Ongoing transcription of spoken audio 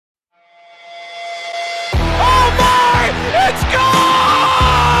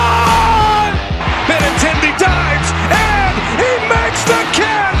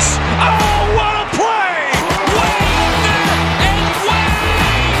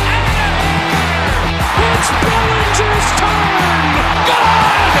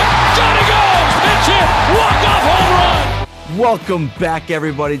Welcome back,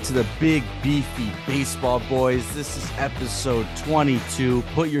 everybody, to the Big Beefy Baseball Boys. This is episode 22.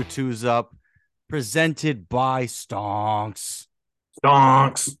 Put your twos up. Presented by Stonks.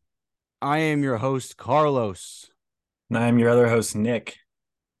 Stonks. I am your host, Carlos. And I'm your other host, Nick.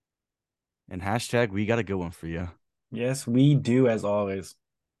 And hashtag, we got a good one for you. Yes, we do, as always.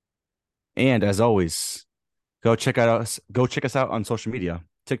 And as always, go check us out on social media.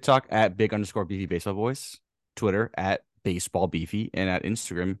 TikTok at big_beefy baseball boys. Twitter at baseball beefy, and at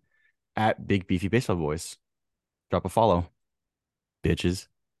Instagram at big beefy baseball boys. Drop a follow, bitches.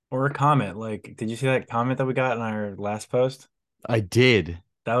 Or a comment. Like, did you see that comment that we got in our last post? I did.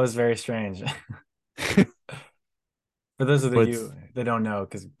 That was very strange. For those of But you that don't know,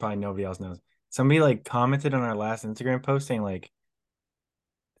 because probably nobody else knows, somebody like commented on our last Instagram post saying like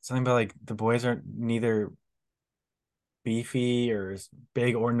something about like the boys are neither beefy or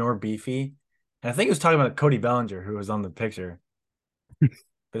big or nor beefy. And I think it was talking about Cody Bellinger, who was on the picture. But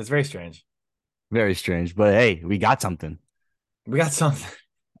it's very strange. very strange. But hey, we got something. We got something.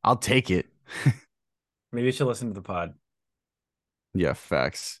 I'll take it. Maybe you should listen to the pod. Yeah,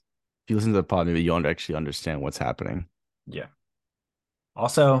 facts. If you listen to the pod, maybe you'll actually understand what's happening. Yeah.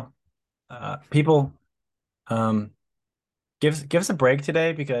 Also, people, um, give us a break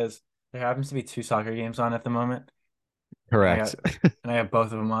today because there happens to be two soccer games on at the moment. Correct. And I have both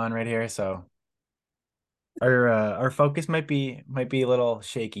of them on right here, so our focus might be a little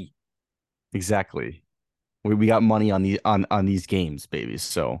shaky. Exactly. We got money on these games, baby.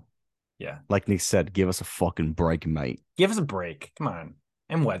 So, Yeah. like Nick said, give us a fucking break, mate. Give us a break. Come on.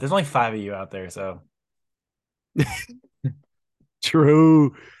 And what? There's only five of you out there, so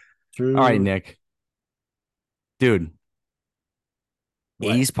True. All right, true. Nick. Dude,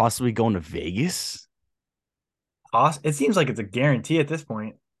 What? A's possibly going to Vegas? It seems like it's a guarantee at this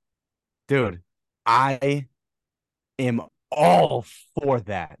point. Dude, I am all for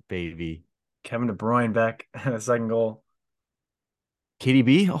that, baby. Kevin De Bruyne back at the second goal.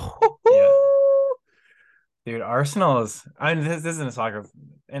 KDB? Yeah. Dude, Arsenal is. I mean, this isn't a soccer,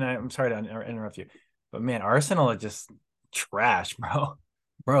 and I'm sorry to interrupt you, but man, Arsenal is just trash, bro.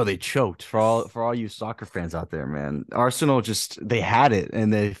 Bro, they choked for all you soccer fans out there, man. Arsenal just they had it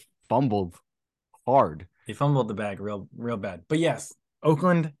and they fumbled hard. They fumbled the bag real bad. But yes,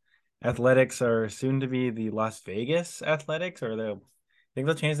 Oakland Athletics are soon to be the Las Vegas Athletics, or they'll think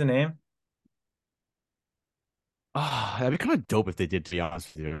they'll change the name. Ah, that'd be kind of dope if they did, to be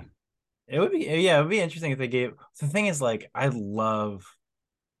honest with you. It would be, yeah, it would be interesting if they gave. The thing is, like, I love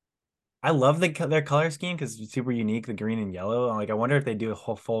their color scheme because it's super unique, the green and yellow. And, like, I wonder if they do a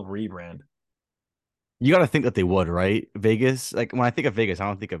whole full rebrand. You got to think that they would, right? Vegas, like when I think of Vegas, I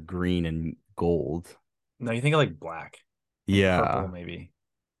don't think of green and gold. No, you think of like black and purple, Yeah. maybe.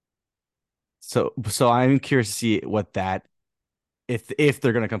 So I'm curious to see what that if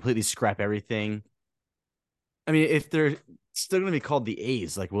they're gonna completely scrap everything. I mean, if they're still gonna be called the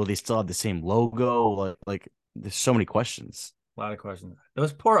A's, like will they still have the same logo? Like there's so many questions. A lot of questions.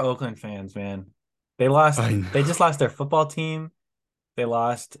 Those poor Oakland fans, man. They lost. I They know. just lost their football team. They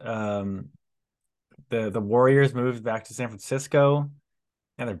lost. The Warriors moved back to San Francisco,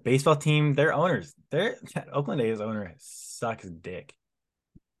 and their baseball team, their owners, their Oakland A's owner sucks dick.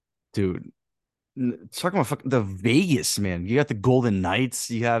 Dude. Talking about the Vegas, man. You got the Golden Knights.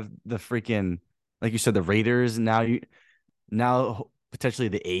 You have the freaking, like you said, the Raiders. Now potentially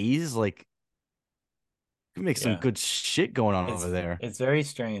the A's. Like, you can make some Yeah, good shit going on over it's there. it's very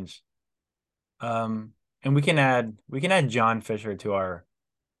strange. And we can add John Fisher to our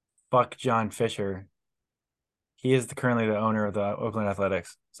fuck John Fisher. He is currently the owner of the Oakland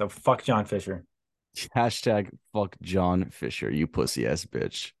Athletics. So fuck John Fisher. Hashtag fuck John Fisher, you pussy ass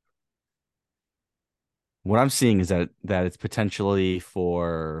bitch. What I'm seeing is that it's potentially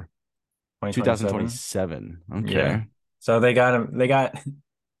for 2027. 2027. Yeah. Okay. So they got him. They got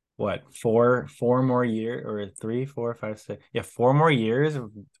what, four more year, or three, four, five, six. Yeah, 4 more years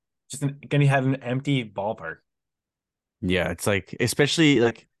of just gonna have an empty ballpark. Yeah, it's like especially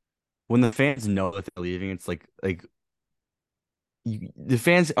like when the fans know that they're leaving, it's like the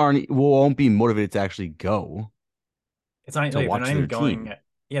fans won't be motivated to actually go It's not to like they're not watch even their going. team.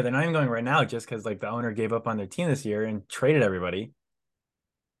 Yeah, they're not even going right now just because like the owner gave up on their team this year and traded everybody.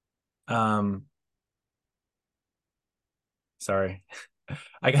 Um, sorry,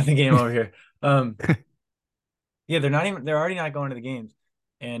 I got the game over here. Um, yeah, they're already not going to the games.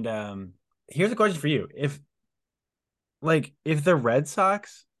 And here's a question for you: if the Red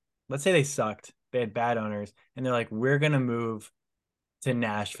Sox, let's say they sucked, they had bad owners, and they're like, we're gonna move to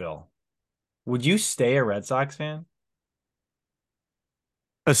Nashville, would you stay a Red Sox fan?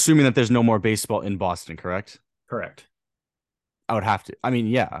 Assuming that there's no more baseball in Boston, correct? Correct. I would have to. I mean,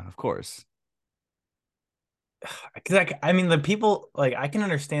 yeah, of course. Because I mean, the people like I can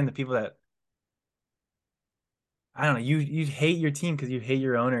understand the people that I don't know. You hate your team because you hate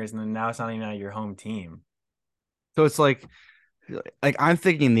your owners, and then now it's not even your home team. So it's like I'm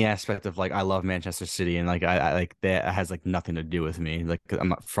thinking the aspect of like I love Manchester City and like I like that has like nothing to do with me. Like I'm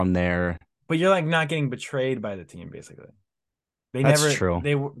not from there. But you're like not getting betrayed by the team, basically. That's true.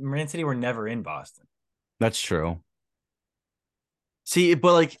 Man City were never in Boston. That's true. See,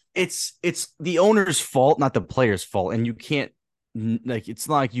 but like it's the owner's fault, not the player's fault, and you can't like it's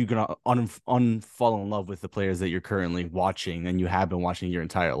not like you're gonna unfall in love with the players that you're currently watching and you have been watching your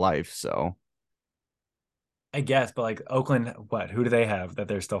entire life. So I guess, but like Oakland, what? Who do they have that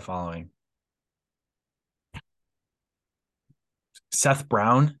they're still following? Seth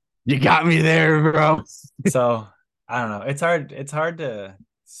Brown. you got me there, bro. So I don't know. It's hard to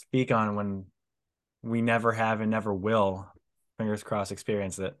speak on when we never have and never will, fingers crossed,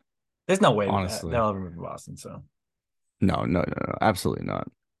 experience it. There's no way Honestly, they'll ever move to Boston. So no, absolutely not.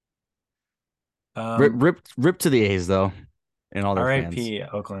 Rip, um rip, rip to the A's though, and all their fans. RIP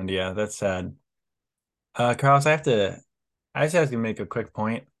Oakland. Yeah, that's sad. Carlos, I just have to make a quick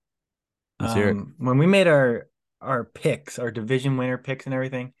point. Let's hear it. When we made our picks, our division winner picks and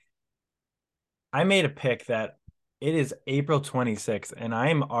everything, I made a pick that it is April 26th, and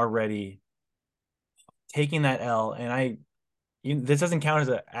I'm already taking that L. And this doesn't count as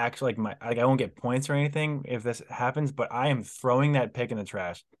an actual I won't get points or anything if this happens, but I am throwing that pick in the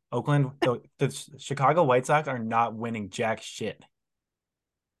trash. Oakland, the Chicago White Sox are not winning jack shit.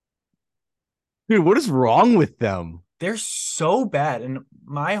 Dude, what is wrong with them? They're so bad. And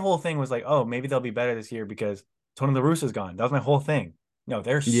my whole thing was like, oh, maybe they'll be better this year because Tony La Russa's gone. That was my whole thing. No,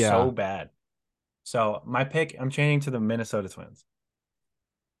 they're so Yeah, bad. So my pick, I'm changing to the Minnesota Twins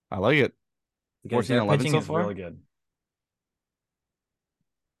I like it. because 14 their 11 pitching so is far. really good.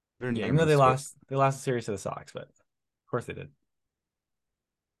 They're Yeah, even though nervous, but they lost the series to the Sox, but of course they did.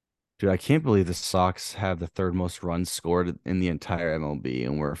 dude, I can't believe the Sox have the third most runs scored in the entire MLB,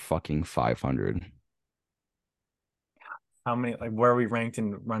 and we're fucking 500 How many like where are we ranked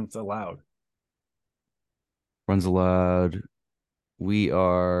in runs allowed? runs allowed. We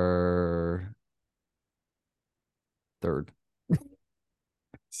are third.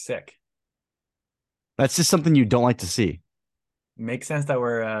 Sick. That's just something you don't like to see. Makes sense that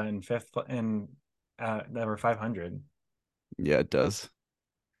we're in fifth and that we're 500. Yeah, it does.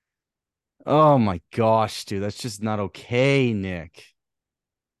 Oh my gosh, dude, that's just not okay, Nick.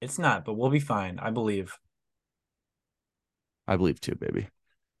 It's not, but we'll be fine. I believe. I believe too, baby.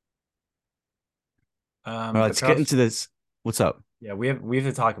 All right, But let's get Carlos, into this. What's up? yeah, we have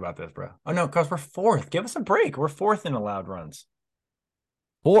to talk about this, bro. Oh no, Carlos, we're fourth. Give us a break. We're fourth in allowed runs.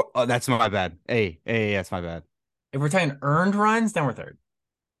 Four. Oh, that's my bad. Hey, that's my bad. If we're talking earned runs, then we're third.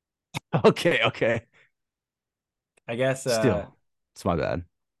 Okay. I guess Still, it's my bad.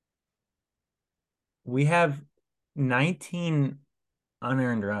 we have 19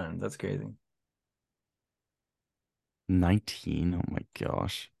 unearned runs. That's crazy. 19. Oh my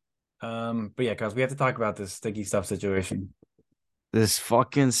gosh. But yeah, Carlos, we have to talk about this sticky stuff situation. This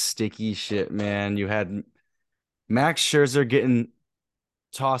fucking sticky shit, man. You had Max Scherzer getting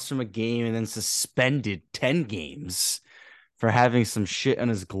tossed from a game and then suspended 10 games for having some shit on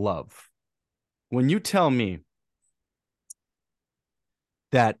his glove. When you tell me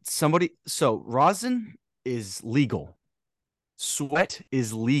that rosin is legal, sweat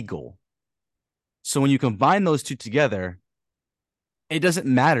is legal. So when you combine those two together, it doesn't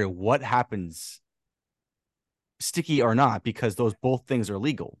matter what happens, sticky or not, because those both things are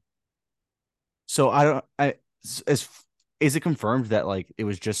legal. So I don't, I, as is it confirmed that like it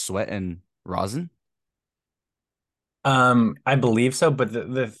was just sweat and rosin? I believe so, but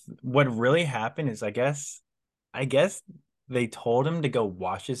the what really happened is I guess they told him to go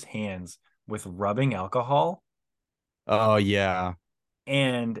wash his hands with rubbing alcohol. Oh yeah,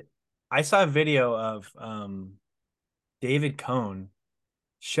 And I saw a video of David Cohn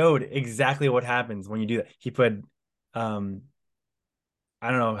showed exactly what happens when you do that. He put um I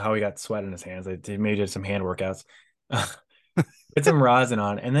don't know how he got sweat in his hands. Like, he maybe did some hand workouts. Put some rosin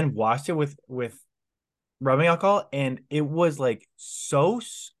on and then washed it with rubbing alcohol, and it was like so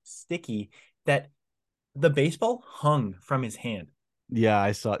sticky that the baseball hung from his hand. yeah,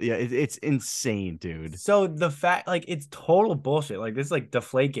 I saw. Yeah, it's insane, dude. So the fact, like, it's total bullshit. Like, this is like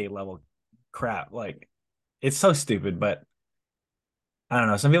Deflategate level crap. Like, it's so stupid. But I don't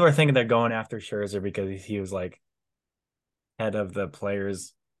know. Some people are thinking they're going after Scherzer because he was like head of the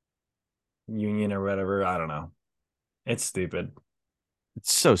players union or whatever. I don't know. It's stupid.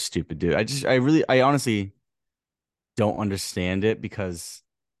 It's so stupid, dude. I honestly, don't understand it because,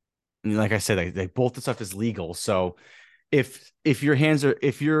 I mean, like I said, both the stuff is legal. So if your hands are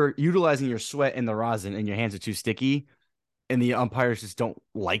if you're utilizing your sweat and the rosin and your hands are too sticky, and the umpires just don't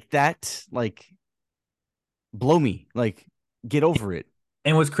like that, like blow me, like get over it.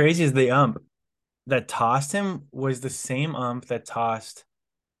 And what's crazy is the ump that tossed him was the same ump that tossed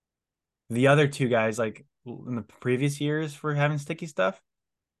the other two guys like in the previous years for having sticky stuff.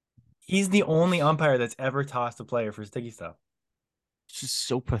 He's the only umpire that's ever tossed a player for sticky stuff. It's just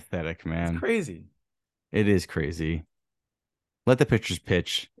so pathetic, It's man. crazy. It is crazy. Let the pitchers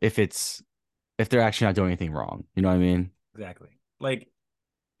pitch if they're actually not doing anything wrong. You know what I mean? Exactly. Like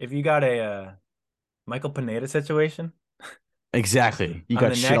if you got a Michael Pineda situation Exactly. You on got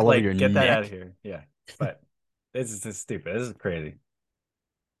the shit neck, all over your like get that out of neck. here. Yeah. But this is just stupid. This is crazy.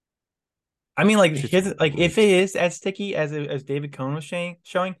 I mean, like Shit's his like if ridiculous. it is as sticky as David Cohn was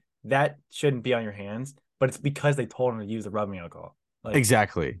showing, that shouldn't be on your hands. But it's because they told him to use the rubbing alcohol. Like,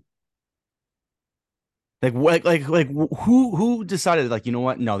 Exactly. Like who decided like you know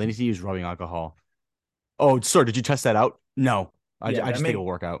what? No, they need to use rubbing alcohol. Oh, sir, did you test that out? No, yeah, I that just think it'll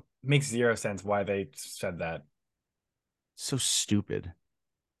work out. makes zero sense why they said that. So stupid.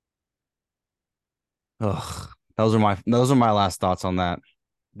 Ugh. Those are my last thoughts on that.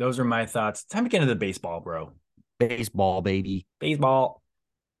 Those are my thoughts. Time to get into the baseball, bro. Baseball, baby. Baseball.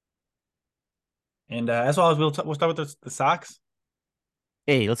 And as well as we'll start with the Sox.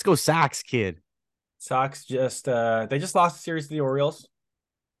 Hey, let's go Sox, kid. Sox just they just lost the series to the Orioles.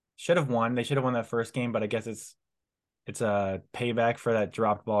 Should have won. They should have won that first game, but I guess it's a payback for that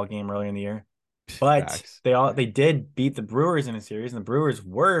dropped ball game earlier in the year. But Facts. they did beat the Brewers in a series, and the Brewers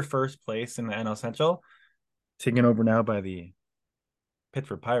were first place in the NL Central, taken over now by the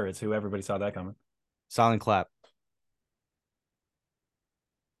Pittsburgh Pirates, who everybody saw that coming. Silent clap.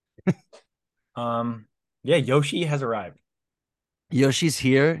 Um, yeah, Yoshi has arrived. Yoshi's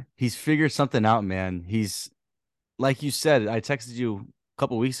here. He's figured something out, man. He's like you said. I texted you a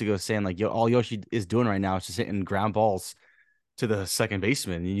couple weeks ago saying like, yo, all Yoshi is doing right now is just hitting ground balls to the second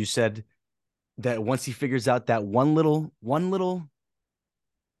baseman. And you said that once he figures out that one little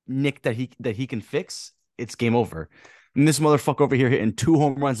nick that he can fix, it's game over. And this motherfucker over here hitting 2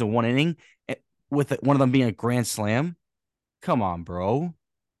 home runs in 1 inning, with one of them being a grand slam. Come on, bro.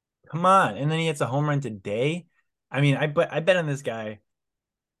 Come on. And then he hits a home run today. I mean, I bet on this guy.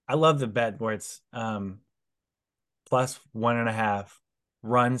 I love the bet where it's plus 1.5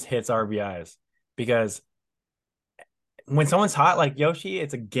 runs, hits, RBIs. Because when someone's hot like Yoshi,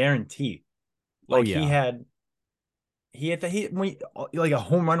 it's a guarantee. Oh Like yeah, he hit the he when, like a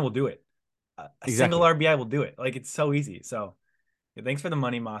home run will do it. A single exactly. RBI will do it. Like it's so easy. So yeah, thanks for the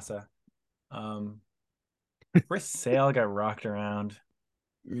money, Masa. Um, Chris Sale got rocked around.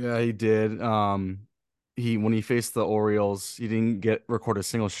 Yeah, he did. He when he faced the Orioles, he didn't get record a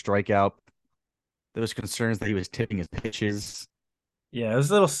single strikeout. There was concerns that he was tipping his pitches. Yeah, it was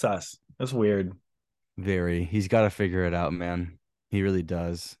a little sus. It was weird. Very. He's got to figure it out, man. He really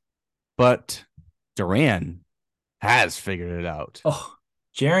does. But Duran has figured it out. Oh,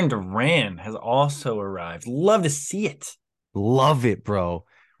 Jaron Duran has also arrived. Love to see it. Love it, bro.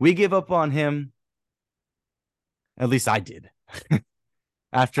 We give up on him. At least I did. I,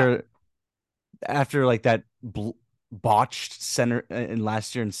 after after like that botched center in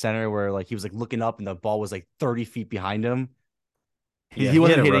last year in center where like he was like looking up and the ball was like 30 feet behind him. yeah, He he had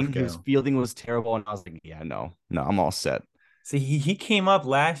wasn't a rough hitting. His go. fielding was terrible, and I was like, yeah, no, I'm all set. See, he came up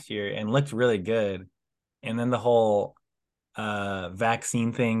last year and looked really good. And then the whole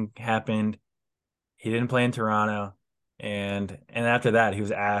vaccine thing happened. He didn't play in Toronto. And after that, he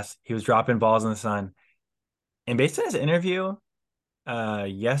was ass. He was dropping balls in the sun. And based on his interview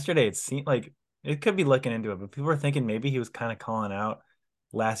yesterday, it seemed like it could be looking into it, but people were thinking maybe he was kind of calling out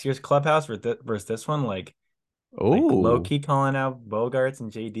last year's clubhouse versus this one, like low Oh, key calling out Bogarts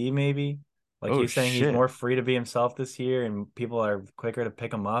and JD maybe. Like oh he's saying he's shit. more free to be himself this year, and people are quicker to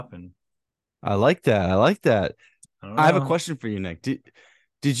pick him up. And I like that. I like that. I don't I have a know. question for you, Nick. Do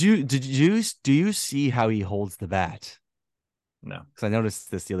you see how he holds the bat? No. Because I noticed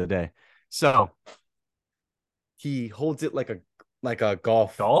this the other day. So he holds it like a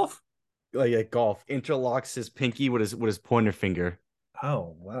golf, Golf? like a golf, interlocks his pinky with his pointer finger.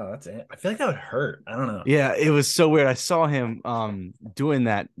 Oh wow, that's it. I feel like that would hurt. I don't know. Yeah, it was so weird. I saw him doing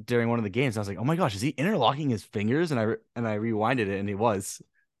that during one of the games. I was like, "Oh my gosh, is he interlocking his fingers?" And I rewinded it and he was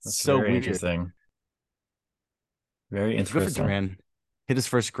That's so very weird. interesting. Very Good for interesting. Duran. Hit his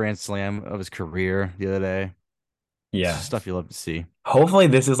first grand slam of his career the other day. It's Yeah. just stuff you love to see. Hopefully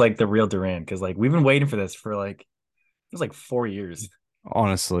this is like the real Durant because like we've been waiting for this for like it was like 4 years.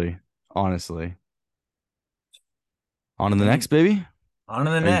 Honestly, honestly. On to the next, And baby. on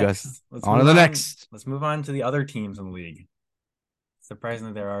to the Are you guys next. Let's on to move the on. next? Let's move on to the other teams in the league.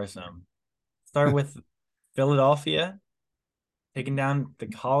 Surprisingly, there are some. Start with Philadelphia taking down the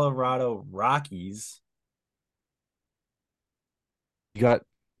Colorado Rockies. You got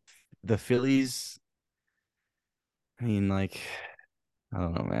the Phillies. I mean, like, I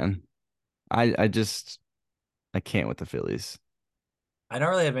don't know, man. I just I can't with the Phillies. I don't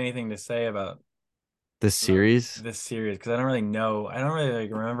really have anything to say This about series. this series because I don't really know. I don't really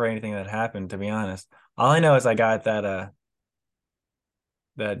like remember anything that happened, to be honest. All I know is I got that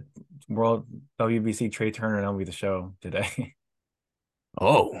World WBC Trey Turner and MLB The Show today.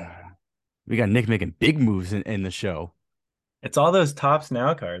 Oh, we got Nick making big moves in the show. It's all those Tops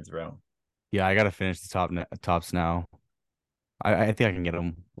Now cards, bro. Yeah, I gotta finish the tops now. I think I can get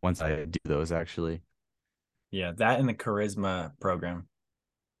them once I do those actually. Yeah, that and the Charisma program,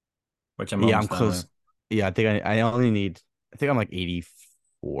 which I'm Yeah, I'm almost done with. close. Yeah, I think I only need. I think I'm like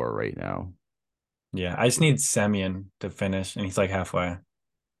 84 right now. Yeah, I just need Semyon to finish, and he's like halfway.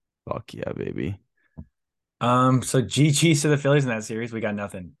 Fuck yeah, baby. So GG's to the Phillies in that series. We got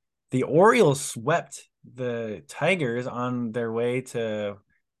nothing. The Orioles swept the Tigers on their way to.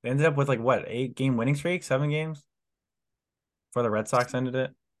 They ended up with like what, 8 game winning streak, 7 games before the Red Sox ended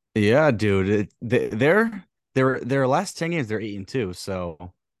it. Yeah, dude. Their last 10 games they're 8-2.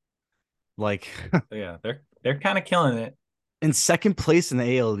 So like So yeah, they're kind of killing it. in second place in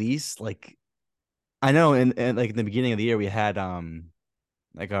the AL East. Like I know in like in the beginning of the year we had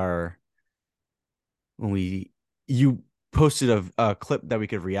like our when we you posted a clip that we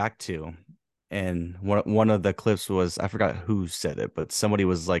could react to, and one of the clips was I forgot who said it, but somebody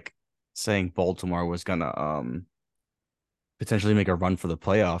was like saying Baltimore was gonna potentially make a run for the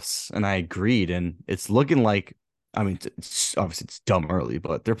playoffs, and I agreed, and it's looking like I mean it's obviously it's dumb early,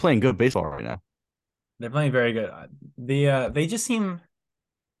 but they're playing good baseball right now. They're playing very good. They just seem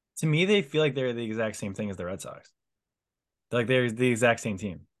to me they feel like they're the exact same thing as the Red Sox. Like they're the exact same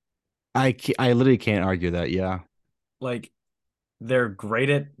team. I literally can't argue that. Yeah, Like they have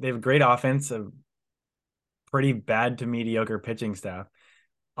a great offense, a pretty bad to mediocre pitching staff.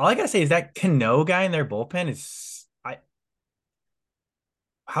 All I gotta say is that Cano guy in their bullpen is I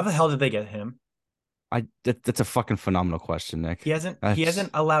how the hell did they get him? that's a fucking phenomenal question, He Nick. hasn't he That's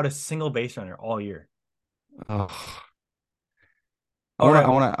hasn't allowed a single base runner all year. oh, All right, I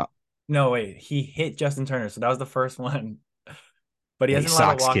wanna no wait, he hit Justin Turner, so that was the first one, but he Hey, hasn't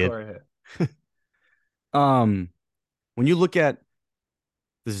allowed a Sox walk kid. or a hit. Um, when you look at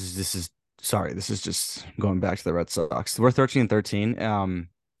this is sorry, this is just going back to the Red Sox. We're 13-13.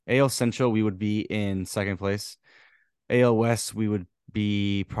 AL Central, we would be in second place. AL West, we would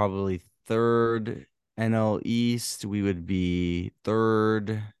be probably third. NL East, we would be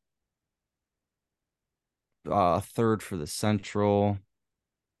third. Third for the Central,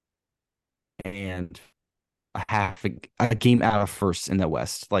 and a game out of first in the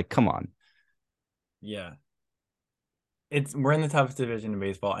West. Like, come on. Yeah, we're in the toughest division in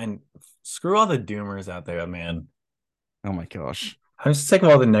baseball, and screw all the doomers out there, man. Oh my gosh. I'm just sick of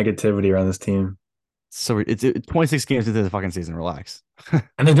all the negativity around this team, So it's 26 games into the fucking season. Relax.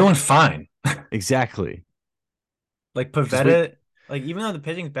 and they're doing fine. Exactly. Like Just wait. Pavetta, like even though the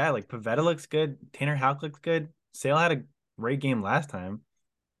pitching's bad, like Pavetta looks good, Tanner Houck looks good. Sale had a great game last time.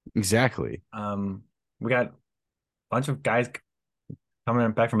 Exactly. Um, we got a bunch of guys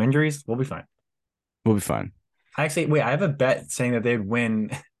coming back from injuries. We'll be fine. We'll be fine. I have a bet saying that they'd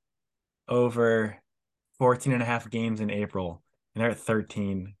win over 14 and a half games in April, and they're at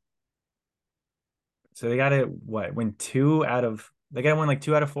 13. So they got to win they got to win like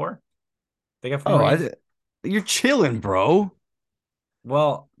 2 out of 4. They got 4 more Oh, games. you're chilling, bro.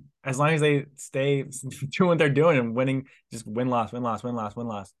 Well, as long as they stay doing what they're doing and winning, just win loss, win loss, win loss, win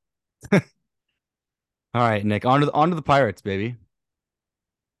loss. All right, Nick. On to the Pirates, baby.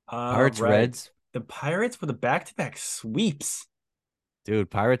 All Pirates, right. Reds. The Pirates with the back-to-back sweeps. Dude,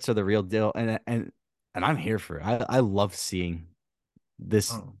 Pirates are the real deal. And I'm here for it. I love seeing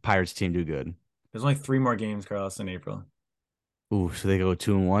this Oh, Pirates team do good. there's only 3 more games, Carlos, in April. Ooh, so they go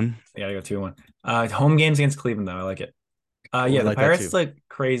 2-1. They gotta go 2-1. Home games against Cleveland, though. I like it. Oh, Yeah, I the like that Pirates too. look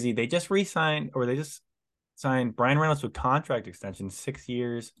crazy. They just signed Brian Reynolds to a contract extension, 6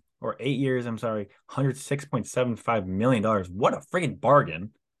 years or 8 years. I'm sorry, $106.75 million. What a freaking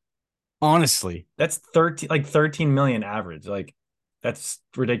bargain! Honestly, That's 13 million average. Like, that's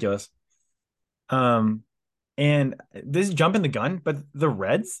ridiculous. Um, and this is jumping the gun, but the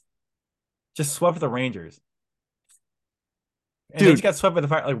Reds just swept the Rangers, and they just dude, got swept by the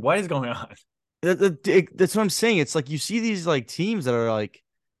Fire. Like, what is going on? that's what I'm saying. It's like you see these like teams that are like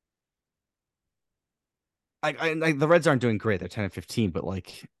the Reds aren't doing great. They're 10 and 15, but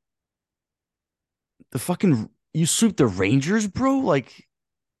like the fucking you sweep the Rangers, bro. Like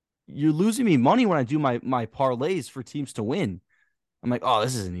you're losing me money when I do my parlays for teams to win. I'm like, oh,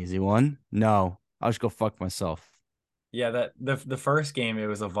 this is an easy one. No, I'll just go fuck myself. Yeah, that the first game it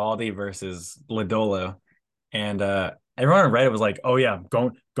was Evaldi versus Lodolo, and everyone on Reddit was like, "Oh yeah,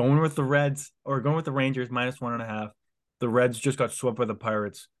 going with the Reds or going with the Rangers -1.5. The Reds just got swept by the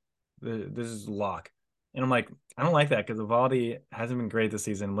Pirates. This is lock." And I'm like, I don't like that because Evaldi hasn't been great this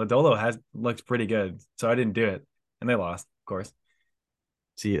season. Lodolo has looks pretty good, so I didn't do it, and they lost, of course.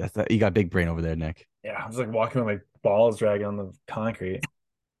 See, you got big brain over there, Nick. Yeah, I was like walking with my balls dragging on the concrete.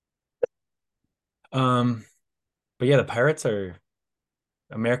 Um, but yeah, the Pirates are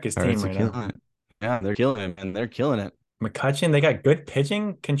America's team Pirates are right now. killing it. Yeah, they're killing it, man. They're killing it. McCutcheon, they got good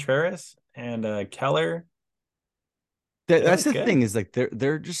pitching, Contreras and Keller. They That's look the thing good. is like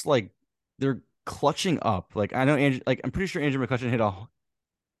they're just like they're clutching up. Like I know Andrew, like I'm pretty sure Andrew McCutcheon hit I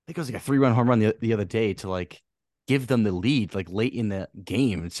think it was like a 3-run home run the other day to like give them the lead like late in the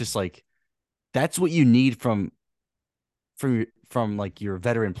game. It's just like that's what you need from like your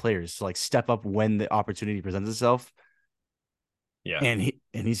veteran players to like step up when the opportunity presents itself. Yeah. And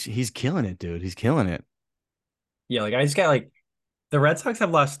he's killing it, dude. He's killing it. Yeah, like I just got like the Red Sox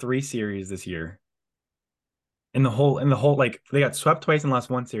have lost 3 series this year. In the whole like they got swept twice and lost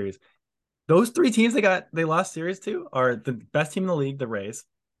 1 series. Those 3 teams they lost series to are the best team in the league, the Rays,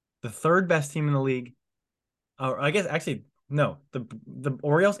 the third best team in the league. Or I guess actually no, the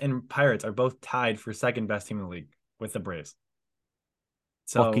Orioles and Pirates are both tied for second best team in the league with the Braves.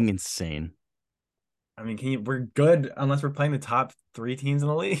 Fucking So insane. I mean, we're good unless we're playing the top 3 teams in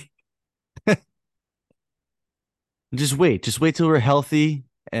the league. Just wait till we're healthy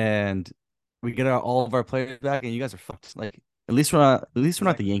and we get all of our players back, and you guys are fucked. Like at least we're not the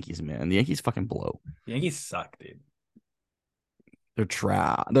Exactly. Yankees, man. The Yankees fucking blow. The Yankees suck, dude. They're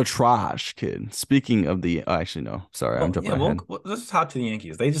trash, kid. Speaking of the, oh, actually no, sorry, I'm Well, jumping yeah, ahead. let's talk to the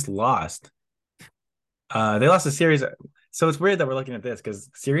Yankees. They just lost. They lost a series. So it's weird that we're looking at this because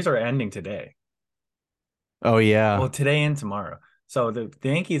series are ending today. Oh Well, yeah, today and tomorrow. So the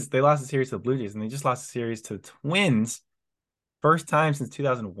Yankees, they lost a series to the Blue Jays and they just lost a series to the Twins. First time since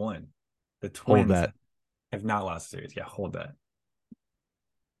 2001. The hold Twins that have not lost a series. Yeah, hold that.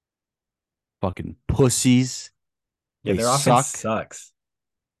 fucking pussies. Yeah, They their offense suck. sucks.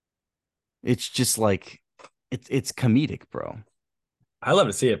 It's just like it's comedic, bro. I love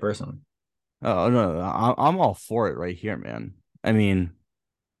to see it personally. Oh no, I'm all for it right here, man. I mean,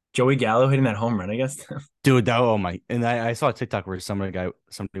 Joey Gallo hitting that home run, I guess. dude, that oh my, and I saw a TikTok where somebody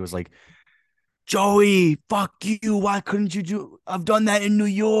was like, Joey, fuck you. Why couldn't you do? I've done that in New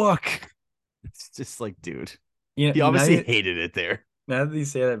York. It's just like, dude, You know, he obviously hated it there. now that you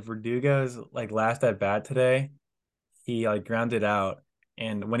say that, Verdugo's like last at bat today, he like grounded out,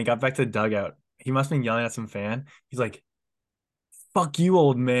 and when he got back to the dugout, he must have been yelling at some fan. He's like, "Fuck you,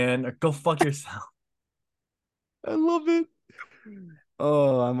 old man, or go fuck yourself." I love it.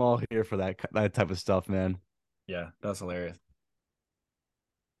 Oh, I'm all here for that type of stuff, man. Yeah, that's hilarious.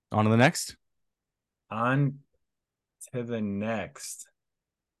 On to the next. On to the next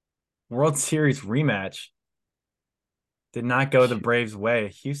World Series rematch. Did not go the Braves' way.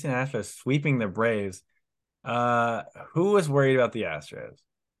 Houston Astros sweeping the Braves. Uh, who was worried about the Astros?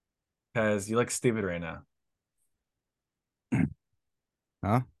 Because you look stupid right now.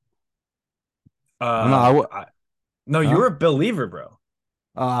 Huh? Oh no, No, huh? you're a believer, bro.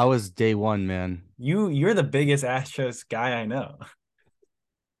 Oh, I was day one, man. You're the biggest Astros guy I know.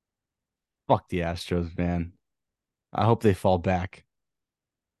 Fuck the Astros, man. I hope they fall back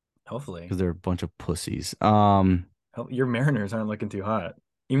Hopefully, because they're a bunch of pussies. your Mariners aren't looking too hot,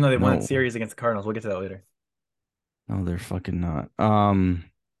 even though they won that No, series against the Cardinals. We'll get to that later. no, they're fucking not.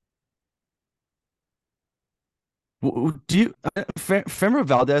 Do you Framber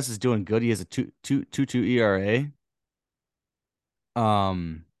Valdez is doing good. He has a 2.22 ERA.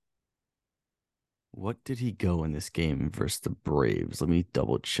 Um, what did he go in this game versus the Braves? Let me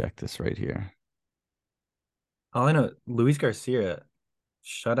double check this right here. All I know, Luis Garcia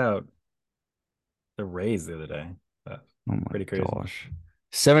shut out the Rays the other day. That's Oh my pretty crazy. gosh.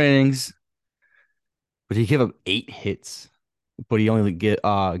 7 innings, but he gave up 8 hits. But he only gave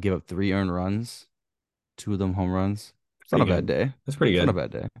up 3 earned runs, 2 of them home runs. It's not Pretty a bad good. day. That's pretty It's not a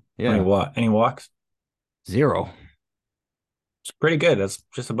good. bad day. How many Yeah. Any walks? 0. It's pretty good. That's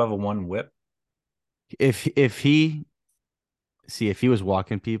just above a one whip. If he was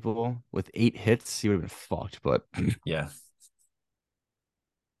walking people with 8 hits, he would have been fucked. But Yeah.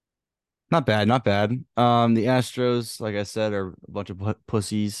 not bad, not bad. The Astros, like I said, are a bunch of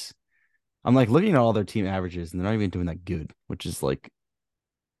pussies. I'm like looking at all their team averages, and they're not even doing that good, which is like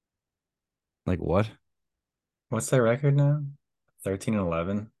what? What's their record now?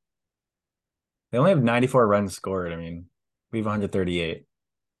 13-11. They only have 94 runs scored. I mean, we have 138.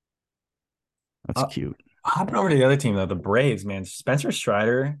 That's Uh, cute. Hopping over to the other team though, the Braves, man. Spencer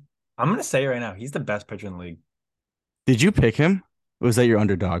Strider. I'm gonna say right now, he's the best pitcher in the league. Did you pick him? Or was that your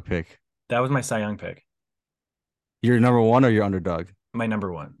underdog pick? That was my Cy Young pick. Your number one or your underdog? My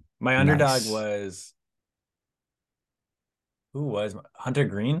number one. My underdog Nice. was who was Hunter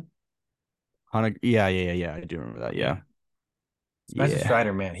Green? Hunter, yeah. I do remember that. Yeah. Yeah. Spencer Yeah.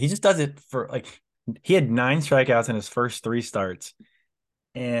 Strider, man. He just does it for like he had 9 strikeouts in his first 3 starts.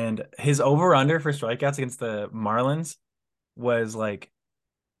 And his over under for strikeouts against the Marlins was like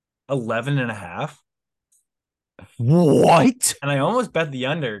 11 and a half. What? And I almost bet the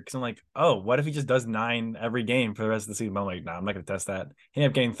under because I'm like, oh, what if he just does 9 every game for the rest of the season? But I'm like, nah, I'm not gonna test that. He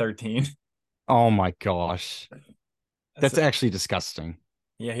ended up getting 13. Oh my gosh. That's So, actually disgusting.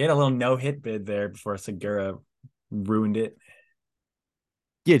 yeah, he had a little no-hit bid there before Segura ruined it.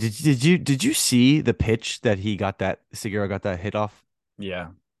 Yeah, did you see the pitch that he got that Segura got that hit off? Yeah,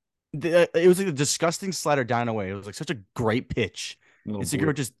 It was like a disgusting slider down away. It was like such a great pitch. little And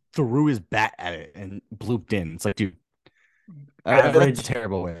Segura blue. just threw his bat at it and blooped in. It's like, dude, that's a Average,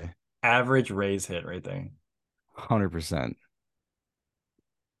 terrible way. average Rays hit right there. 100%.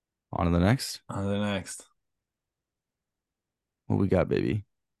 On to the next. On to the next. What we got, baby?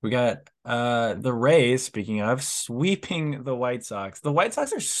 We got the Rays, speaking of, sweeping the White Sox. The White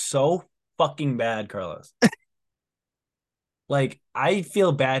Sox are so fucking bad, Carlos. Like, I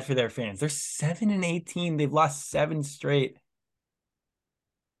feel bad for their fans. They're 7-18. They've lost 7 straight.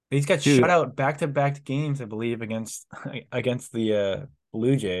 They just got shut Dude, out back-to-back games, I believe, against the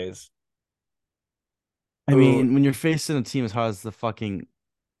Blue Jays, I who mean, when you're facing a team as hard as the fucking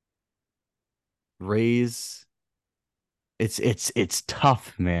Rays, it's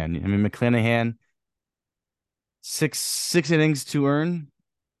tough, man. I mean, McClanahan, six innings to earn.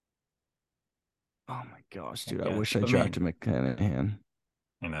 Oh my gosh, dude, I yeah, wish I but man, drafted McClanahan.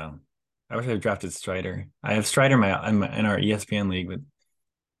 I know. I wish I drafted Strider. I have Strider in our ESPN league,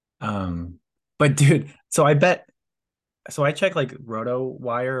 but dude, so I check like Roto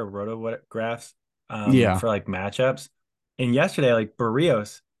Wire or Roto what graphs Yeah. for like matchups. And yesterday, like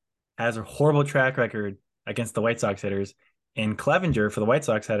Barrios has a horrible track record against the White Sox hitters, and Clevenger for the White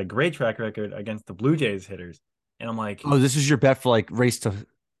Sox had a great track record against the Blue Jays hitters. And I'm like, Oh, this is your bet for like race to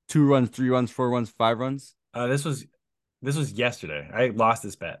 2 runs, 3 runs, 4 runs, 5 runs. this was yesterday. I lost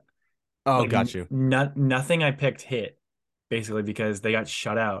this bet. Oh, Like got you. nothing I picked hit basically because they got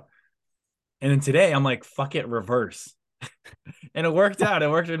shut out. And then today I'm like, fuck it, reverse. And it worked out. It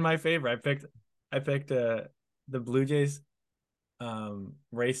worked in my favor. I picked the Blue Jays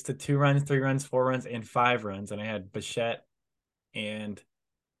race to 2 runs, 3 runs, 4 runs, and 5 runs. And I had Bichette and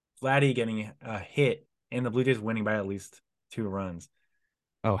Vladdy getting a hit and the Blue Jays winning by at least 2 runs.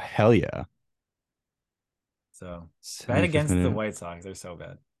 Oh, hell yeah. So bad 75th against the minute. White Sox. They're so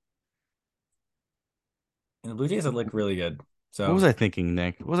bad. And the Blue Jays look really good. What So was I thinking,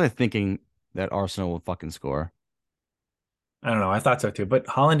 Nick? What was I thinking that Arsenal would fucking score? I don't know. I thought so too. But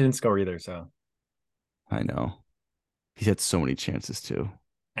Holland didn't score either. So I know. He's had so many chances too.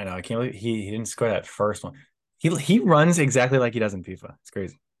 I know. I can't believe he didn't score that first one. He runs exactly like he does in FIFA. It's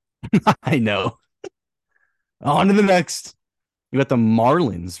crazy. I know. On to the next. You got the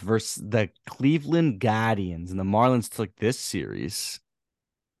Marlins versus the Cleveland Guardians, and the Marlins took this series.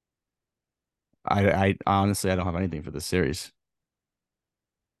 I honestly I don't have anything for this series.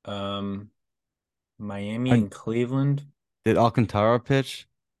 Um, Miami I and Cleveland. did Alcantara pitch.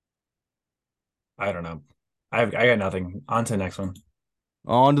 I don't know. I got nothing. On to the next one.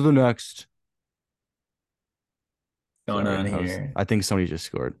 On to the next. Going Sorry, on here. I think somebody just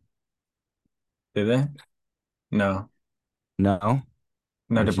scored. Did they? No. No,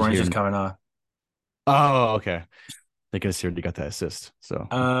 No, I De was just Bruyne's just hearing. coming off. Oh, okay. I guess he already got that assist. So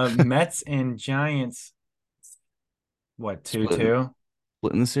Mets and Giants. What, two splitting two?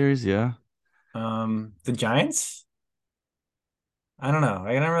 splitting the series, yeah. The Giants? I don't know.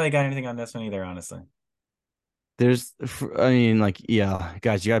 I never really got anything on this one either, honestly. I mean, like, yeah,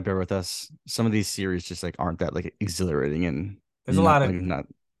 guys, you gotta bear with us. Some of these series just like aren't that like exhilarating and There's a lot of not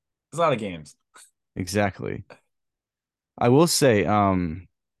there's a lot of games. exactly. I will say,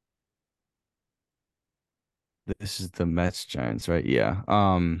 this is the Mets Giants, right? Yeah.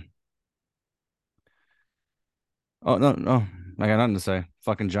 Oh no, I got nothing to say.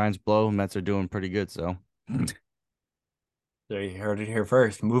 Fucking Giants blow. Mets are doing pretty good, so There you heard it here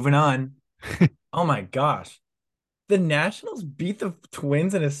first. Moving on. Oh my gosh. The Nationals beat the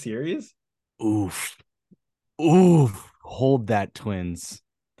Twins in a series? Oof. Oof. Hold that, Twins.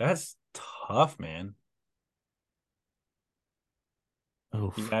 That's tough, man.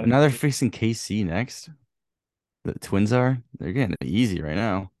 You Oof. got Now they're it. facing KC next. The Twins are. They're getting it easy right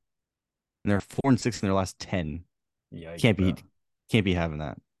now. And they're 4-6 in their last 10. Yikes, Can't be bro. can't be having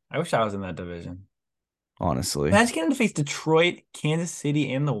that, I wish I was in that division. honestly. Imagine getting to face Detroit, Kansas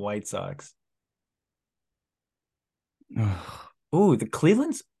City, and the White Sox. I Ooh, the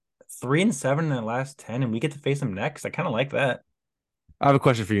Cleveland's 3-7 in their last 10, and we get to face them next. I kind of like that. have a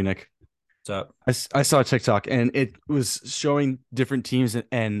question for you, Nick. What's up? I saw a TikTok and it was showing different teams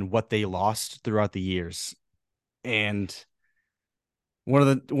and what they lost throughout the years. And one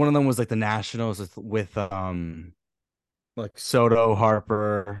of them was like the Nationals with like Soto,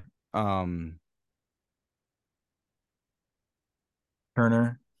 Harper,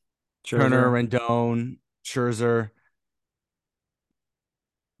 Turner, Turner, Scherzer, Rendon, Scherzer.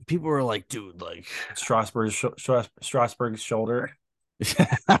 People were like, dude, like Strasburg's shoulder.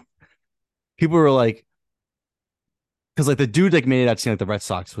 people were like, because like the dude like made it out to seem like the Red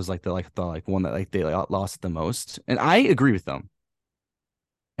Sox was like the one that like they like, lost the most, and I agree with them.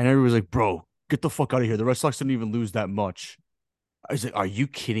 And everybody was like, bro, get the fuck out of here. The Red Sox didn't even lose that much. I was like, are you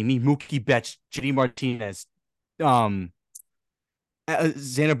kidding me? Mookie Betts, JD Martinez, um,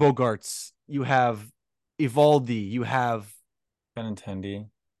 Xander Bogarts. You have Evaldi. You have Benintendi.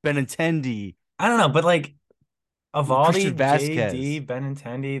 Benintendi, I don't know, but like Christian Avaldi, Vasquez. JD,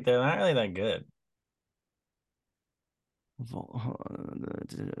 Benintendi, they're not really that good.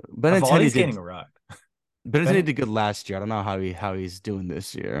 Benintendi Avaldi's did getting rocked. Benintendi Ben, did good last year. I don't know how he's doing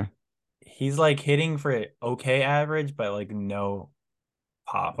this year. he's like hitting for okay average, but like no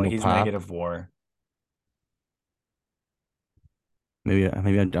pop. Like No he's pop. negative WAR. Maybe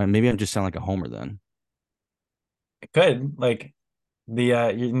I'm just sound like a homer then. It could like the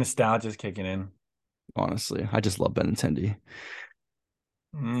your nostalgia's kicking in. Honestly, I just love Benintendi.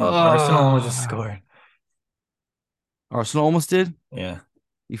 Arsenal almost just Oh, scored. Arsenal almost did. Yeah.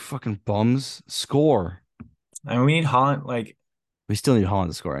 You fucking bums. Score. I mean, we need Holland. Like, We still need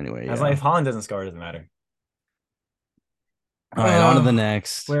Holland to score anyway. as like Yeah. if Holland doesn't score, it doesn't matter. All right, on to the Uh,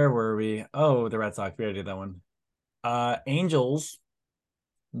 next. where were we? Oh, the Red Sox. We already did that one. Angels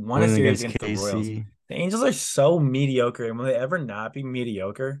won a Winning series against against the Royals. KC. The Angels are so mediocre, and will they ever not be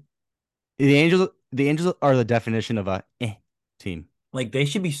mediocre? The Angels are the definition of a team. Like they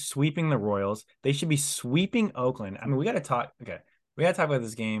should be sweeping the Royals. They should be sweeping Oakland. I mean, we got to talk. Okay, we got to talk about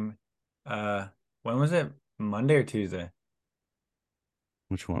this game. Uh, when was it? Monday or Tuesday?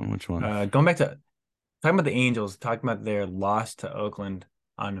 Which one? Which one? Going back to talking about the Angels, talking about their loss to Oakland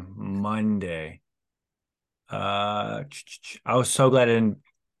on Monday. I was so glad I didn't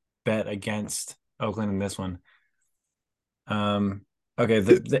bet against Oakland in this one. Okay,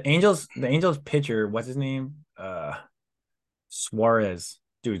 the Angels pitcher, what's his name? Suarez,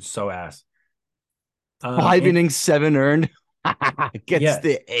 dude, so ass. Five And innings, seven earned. Gets yeah,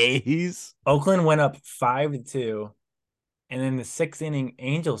 the A's. Oakland went up 5-2, and then the sixth inning,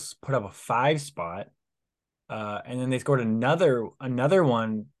 Angels put up a five spot. And then they scored another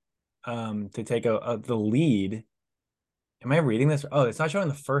one to take the lead. Am I reading this? Oh, it's not showing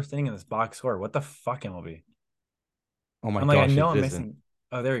the first inning in this box score. What the fuck, MLB? Oh my I'm like, I gosh, know it I'm isn't. missing.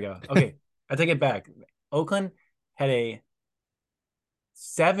 Oh, there we go. Okay, I take it back. Oakland had a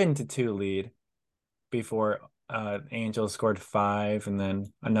 7-2 lead before Angels scored five, and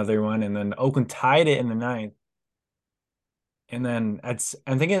then another one, and then Oakland tied it in the ninth. And then I'm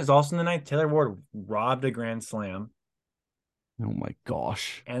thinking it's also in the ninth. Taylor Ward robbed a grand slam. Oh my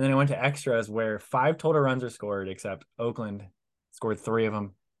gosh. And then it went to extras where five total runs were scored, except Oakland scored three of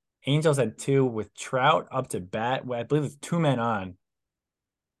them. Angels had two with Trout up to bat. I believe it's two men on,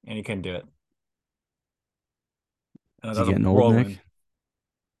 and he couldn't do it. Is That he was a getting old, whirlwind. Nick?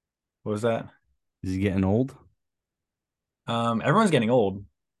 What was that? Is he getting old? Everyone's getting old.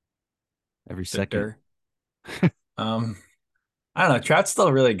 Every second. Victor. Um, I don't know. Trout's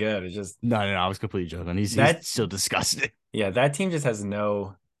still really good. It's just No, I was completely joking. He's that, still disgusting. yeah, that team just has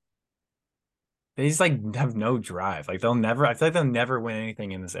no. They just like have no drive. Like they'll never. I feel like they'll never win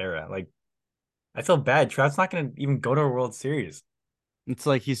anything in this era. Like I feel bad. Trout's not going to even go to a World Series. It's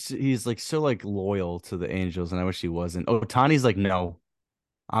like he's like so like loyal to the Angels, and I wish he wasn't. Otani's like, no,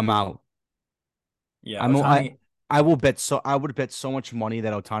 I'm out. Yeah, I'm I Otani. I would bet so much money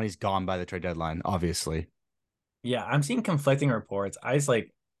that Otani's gone by the trade deadline, obviously. Yeah, I'm seeing conflicting reports.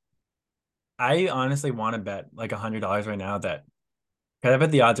 I honestly want to bet like $100 right now that because I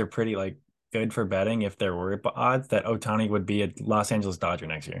bet the odds are pretty like good for betting if there were odds that Otani would be a Los Angeles Dodger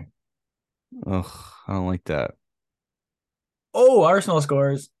next year. Ugh, I don't like that. Oh, Arsenal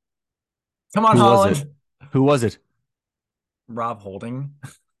scores. Come on, Who was it? Holland. Who was it? Rob Holding.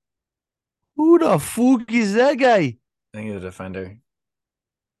 Who the fuck is that guy? I think he's a defender.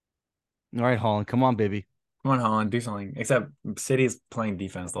 All right, Holland, come on, baby. Come on, Holland, do something. Except City's playing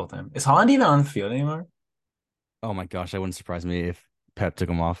defense the whole time. Is Holland even on the field anymore? Oh my gosh, that wouldn't surprise me if Pep took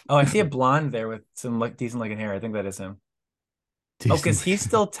him off. Oh, I see a blonde there with some like decent looking hair. I think that is him. Oh, because Decent. he's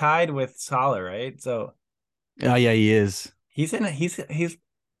still tied with Salah, right? So Oh yeah, he is. he's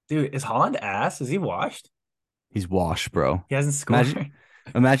dude, is Holland ass? Is he washed? He's washed, bro. He hasn't Imagine, scored.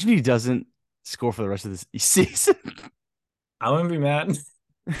 imagine he doesn't score for the rest of this season. I wouldn't be mad.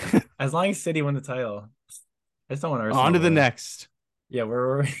 As long as City win the title. I just don't want On Arsenal to to the win. next. Yeah,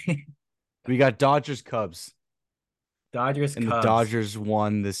 we're We got Dodgers Cubs, Dodgers and the Cubs. Dodgers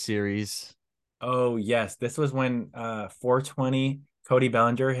won the series. Oh yes, this was when 420 Cody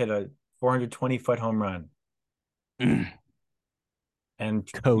Bellinger hit a 420-foot home run.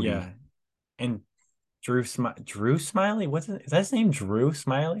 And Cody. yeah, and Drew Smiley? Is that his name? Drew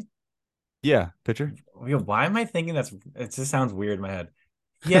Smiley? Yeah, pitcher. Why am I thinking that's it just sounds weird in my head.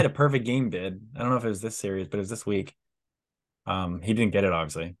 He had a perfect game bid. I don't know if it was this series, but it was this week. He didn't get it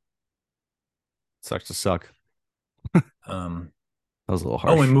obviously. Sucks to suck. Um, That was a little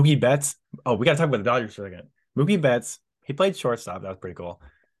oh, and harsh. Mookie Betts. Oh, we gotta talk about the Dodgers for a second. Mookie Betts, he played shortstop. That was pretty cool.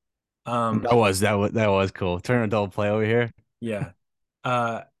 Um, That was cool. Turn a double play over here. yeah.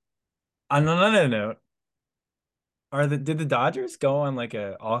 Uh, on another note, did the Dodgers go on like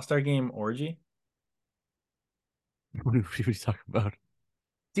a All-Star game orgy? What are you talking about?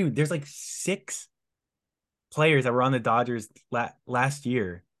 Dude, there's like six players that were on the Dodgers last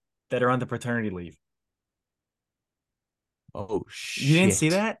year that are on the paternity leave. Oh You didn't see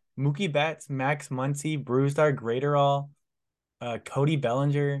shit. that? Mookie Betts, Max Muncy, Brewstar, Graterol, Cody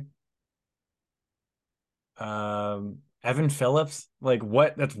Bellinger, Evan Phillips. Like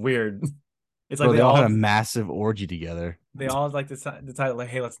what? That's weird. It's like Bro, they all had a massive orgy together. they all like decided like,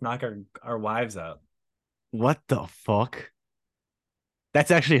 hey, let's knock our wives out. What the fuck?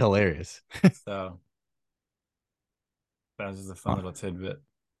 That's actually hilarious. So that was just a fun On little tidbit.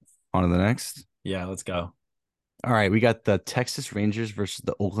 on to the next. Yeah, let's go. All right, we got the Texas Rangers versus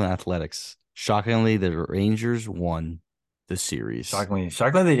the Oakland Athletics. Shockingly, the Rangers won the series. Shockingly,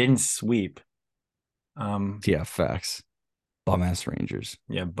 they didn't sweep. Yeah, facts. Bum ass Rangers.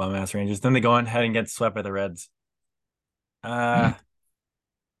 Yeah, bum ass Rangers. Then they go on ahead and get swept by the Reds. Uh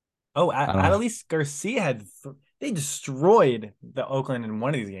oh, I don't. Adolis Garcia they destroyed the Oakland in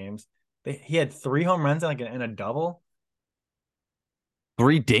one of these games. He had three home runs and a double.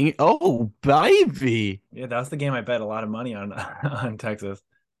 Three ding. Oh, baby. Yeah, that was the game I bet a lot of money on on Texas.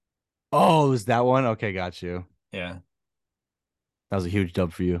 Oh, is that one? Okay, got you. Yeah, That was a huge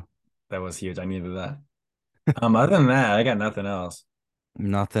dub for you. that was huge. I needed that. Other than that, I got nothing else.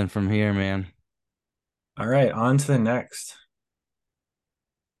 Nothing from here, man. All right, on to the next.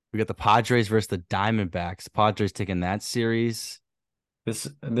 We got the Padres versus the Diamondbacks. Padres taking that series. This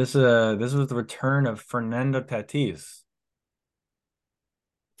was the return of Fernando Tatis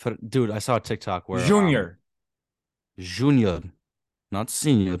Dude, I saw a TikTok where Jr. Junior, not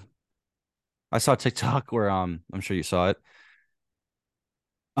senior. I saw a TikTok where I'm sure you saw it.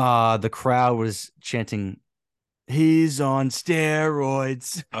 The crowd was chanting, "He's on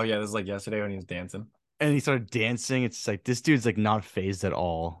steroids," Oh yeah, this is like yesterday when he was dancing. and he started dancing. It's like this dude's like not phased at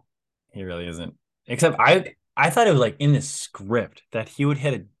all. He really isn't. Except I thought it was like in the script that he would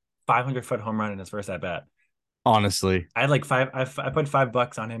hit a 500-foot home run in his first at bat. Honestly, I had like I put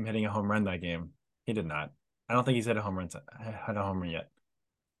 $5 on him hitting a home run that game. He did not. I don't think he's hit a home run had a home run yet.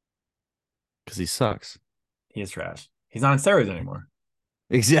 because he sucks. He is trash. He's not on steroids anymore.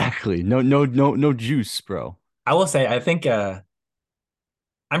 Exactly. No, no, no, no juice, bro. I will say I think I'm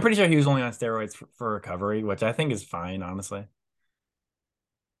pretty sure he was only on steroids for recovery, which I think is fine, honestly.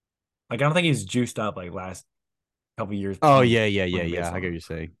 Like I don't think he's juiced up like last couple years Oh yeah, yeah, yeah, playing yeah. I get what baseball. you're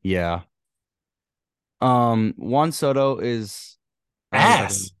saying. Yeah. Juan Soto is. I know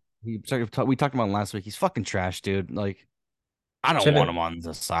we talked about Ass. we talked about him last week. He's fucking trash, dude. Like, I don't Should want have him on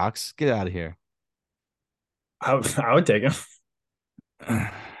the Sox. Get out of here. I would take him.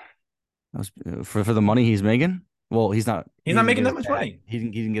 That was for the money he's making. Well, he's not. He's He not didn't making get that his much bag. money. He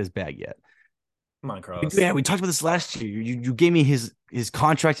didn't get his bag yet. Come on, Carlos. Yeah, we talked about this last year. You gave me his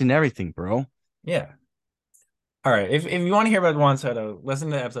contract and everything, bro. Yeah. All right. If you want to hear about Juan Soto, listen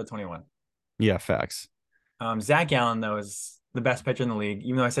to episode 21. Yeah, facts. Zach Gallen, though, is the best pitcher in the league.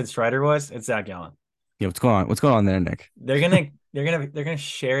 Even though I said Strider was, it's Zach Gallen. Yeah, what's going on? What's going on there, Nick? They're gonna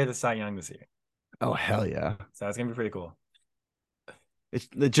share the Cy Young this year. Oh hell yeah! So it's gonna be pretty cool. It's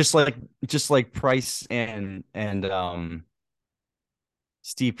just like Price and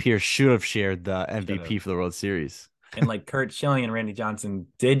Steve Pierce should have shared the Should MVP have. for the World Series. And like Kurt Schilling and Randy Johnson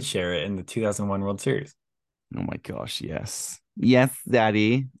did share it in the 2001 World Series. Oh my gosh, yes. Yes,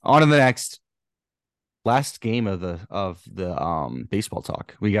 Daddy. On to the next last game of the baseball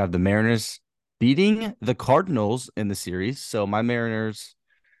talk. We got the Mariners beating the Cardinals in the series. So my Mariners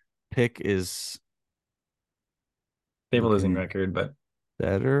pick is They have a losing looking record, but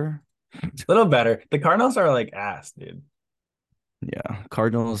better. a little better. The Cardinals are like ass, dude. Yeah,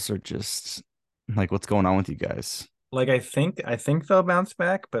 Cardinals are just like, what's going on with you guys? Like I think they'll bounce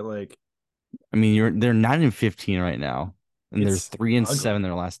back, but like I mean, they're 9-15 right now, and they're it's 3-7 in ugly.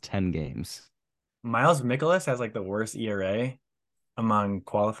 their last 10 games. Miles Mikolas has like the worst ERA among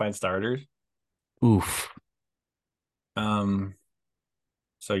qualified starters. Oof. Um,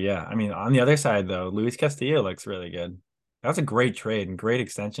 so yeah, I mean on the other side though, Luis Castillo looks really good. That was a great trade and great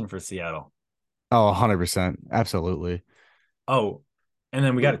extension for Seattle. Oh, 100%. Absolutely. Oh, and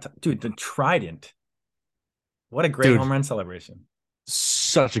then we got to dude, the Trident. What a great Dude, home run celebration.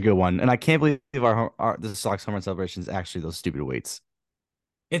 such a good one. And I can't believe our the Sox home run celebration is actually those stupid weights.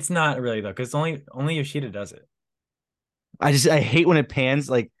 It's not really though, because only Yoshida does it. I hate when it pans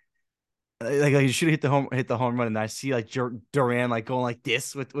like you should hit the home run, and I see like Duran like going like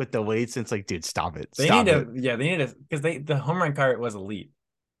this with the weights, and it's like, dude, stop it, They need stop it. to, yeah, they need to, because the home run cart was elite,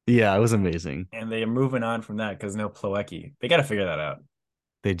 Yeah, it was amazing. and they are moving on from that because no Plawecki. They got to figure that out.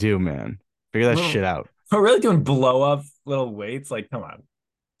 They do, man. Figure that We're, shit out. we're really doing blow up little weights. Like, come on.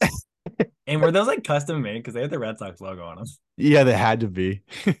 And were those like custom made because they had the Red Sox logo on them? Yeah, they had to be.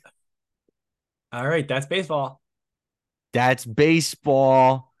 All right, that's baseball. That's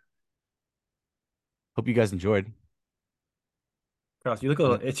baseball. Hope you guys enjoyed. Cross, you look a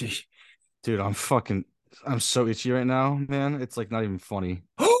little itchy. Dude, I'm so itchy right now, man. It's like not even funny.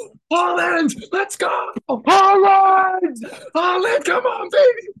 Holland, let's go! Holland! Holland, come on,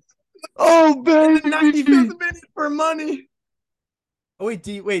 baby! Oh, In the 95th baby. minute for money. Oh,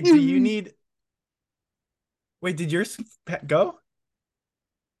 do you need wait, did yours go?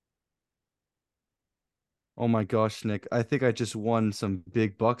 Oh my gosh, Nick. I think I just won some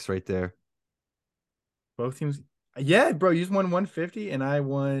big bucks right there. Both teams. Yeah, bro, you just won 150 and I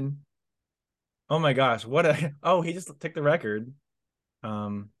won. Oh my gosh, what a oh, he just took the record.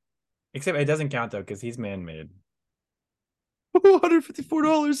 Um, except it doesn't count though, because he's man-made.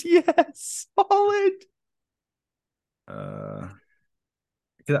 $154. Yes. Solid. Uh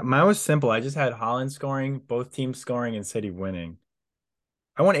 'cause mine was simple. I just had Holland scoring, both teams scoring, and City winning.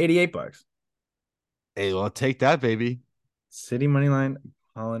 I won 88 bucks. Hey, well, take that, baby. City money line,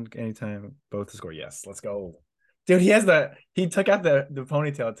 Holland anytime, both to score. Yes, let's go. Dude, he took out the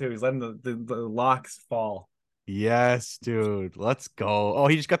ponytail too. He's letting the locks fall. Yes, dude. Let's go. Oh,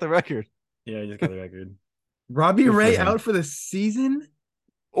 he just got the record. Yeah, he just got the record. Robbie Good for Ray out him. for the season.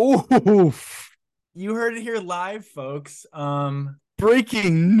 Oof. You heard it here live, folks.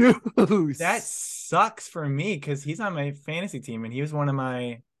 Breaking That news. sucks for me because he's on my fantasy team and he was one of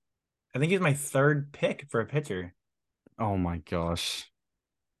my, I think he was my third pick for a pitcher. Oh my gosh.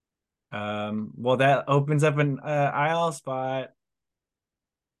 Well, that opens up an IL spot.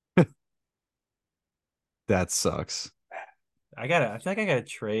 That sucks. I feel like I gotta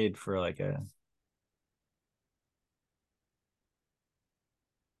trade for like a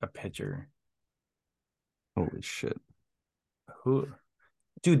pitcher. Holy shit. Who,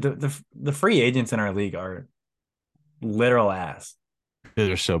 dude, the free agents in our league are literal ass.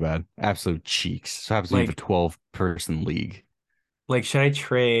 They're so bad. Absolute cheeks. So happens to have a Like, 12-person league. should I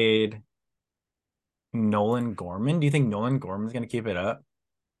trade Nolan Gorman? Do you think Nolan Gorman's gonna keep it up?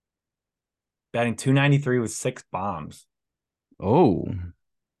 Batting 293 with 6 bombs. Oh.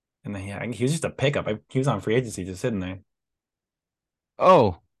 And then he was just a pickup. He was on free agency just sitting there.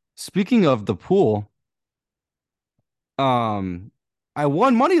 Oh. Speaking of the pool, um, I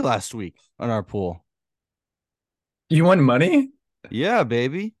won money last week on our pool. You won money? Yeah,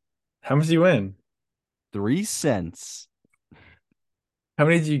 baby. How much did you win? 3 cents. How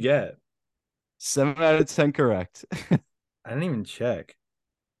many did you get? 7 out of 10 correct. I didn't even check.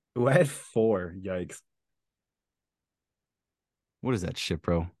 Ooh, I had four. Yikes. What is that shit,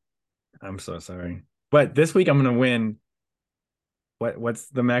 bro? I'm so sorry. But this week I'm gonna win. What's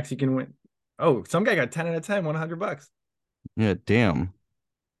the max you can win? Oh, some guy got 10 out of 10, $100. Yeah, damn.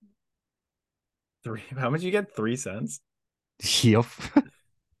 How much you get? 3 cents. Yep.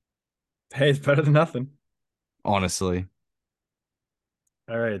 Hey, it's better than nothing. Honestly.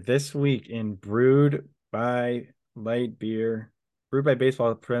 All right, this week in Brewed by Light Beer, Brewed by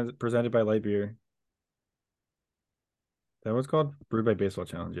Baseball, presented by Light Beer. That was called Brewed by Baseball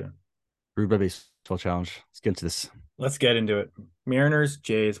Challenge, yeah. Rude by Baseball Challenge. Let's get into this. Let's get into it. Mariners,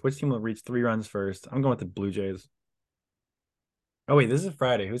 Jays. Which team will reach 3 runs first? I'm going with the Blue Jays. Oh wait, this is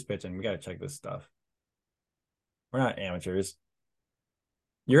Friday. Who's pitching? We gotta check this stuff. We're not amateurs.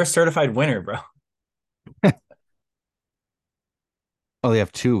 You're a certified winner, bro. Oh, they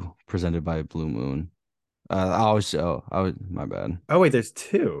have two presented by Blue Moon. I was my bad. Oh wait, there's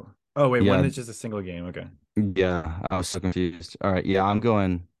two. Oh wait, one Yeah, is just a single game. Okay. yeah, I was so confused. All right, yeah, I'm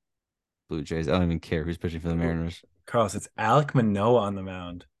going Blue Jays. I don't even care who's pitching for the Ooh, Mariners. Carlos, it's Alek Manoah on the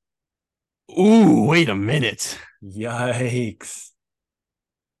mound. Ooh, wait a minute. Yikes.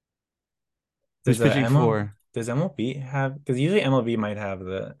 Who's Does pitching for? MLB have, because usually MLB might have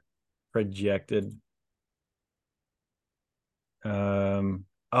the projected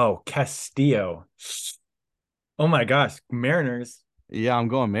oh, Castillo. Oh my gosh, Mariners. Yeah, I'm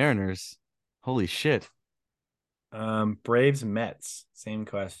going Mariners. Holy shit. Braves, Mets. Same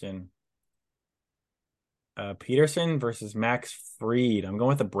question. Peterson versus Max Fried. I'm going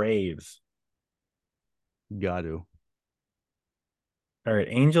with the Braves. Got to. All right,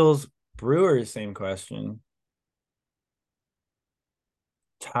 Angels, Brewers. Same question.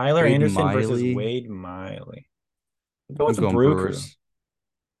 Tyler Wade Anderson versus Miley. Wade Miley. Go I'm with the going Brew Crew. Brewers.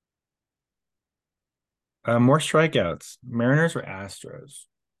 More strikeouts. Mariners or Astros?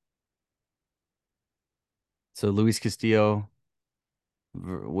 So Luis Castillo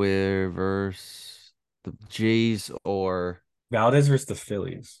where versus the Jays or Valdez versus the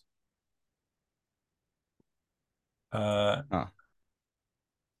Phillies. Uh, huh.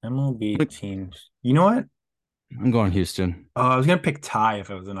 MLB teams. You know what? I'm going Houston. Oh, I was gonna pick tie if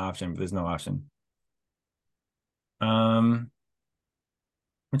it was an option, but there's no option. Um,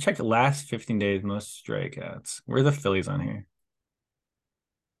 I'm gonna check the last 15 days most strikeouts. Where are the Phillies on here?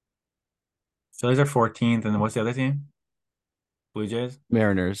 Phillies are 14th, and then what's the other team? Blue Jays.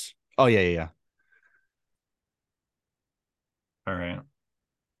 Mariners. Oh yeah. All right, I'm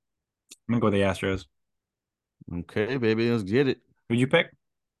gonna go with the Astros. Okay, baby, let's get it. Who'd you pick?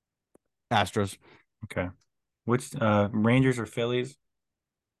 Astros. Okay. Which Rangers or Phillies?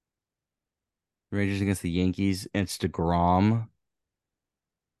 Rangers against the Yankees. It's DeGrom.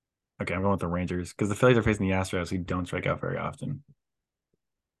 Okay, I'm going with the Rangers because the Phillies are facing the Astros, who don't strike out very often.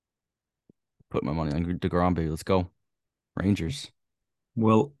 Put my money on DeGrom, baby. Let's go. Rangers.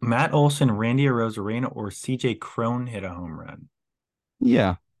 Will Matt Olson, Randy Arozarena, or CJ Crone hit a home run?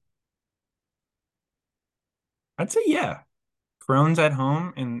 Yeah. I'd say yeah. Crone's at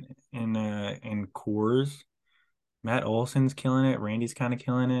home in Coors. Matt Olson's killing it. Randy's kind of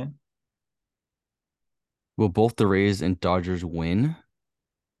killing it. Will both the Rays and Dodgers win?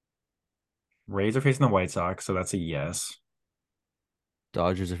 Rays are facing the White Sox, so that's a yes.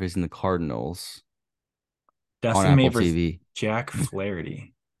 Dodgers are facing the Cardinals on Dustin May Apple versus TV. Jack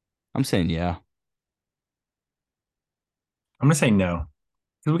Flaherty. I'm saying yeah. I'm gonna say no.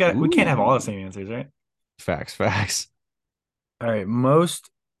 Because we can't have all the Ooh. same answers, right? Facts, facts. All right. Most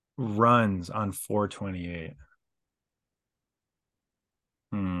runs on 428.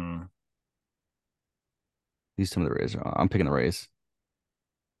 Hmm. These some of the Rays are. I'm picking the Rays.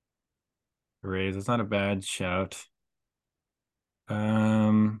 Rays, it's not a bad shout.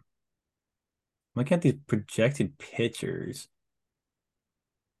 Um, Looking at these projected pitchers.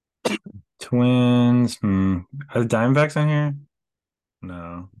 Twins. Are the Diamondbacks on here?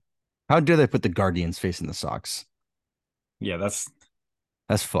 No. How dare they put the Guardians facing the Sox? Yeah, That's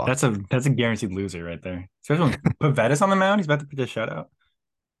fucked. that's a guaranteed loser right there. Especially when Pavetta's on the mound, he's about to pitch a shutout.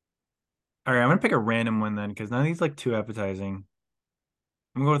 All right, I'm gonna pick a random one then, because none of these like too appetizing.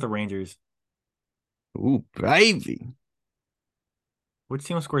 I'm gonna go with the Rangers. Ooh, baby. Which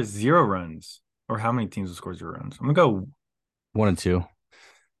team will score 0 runs? Or how many teams will score 0 runs? One and two.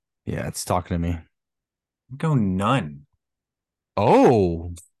 Yeah, it's talking to me. Go none.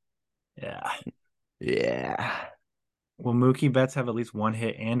 Oh, Yeah. yeah. Will Mookie Betts have at least one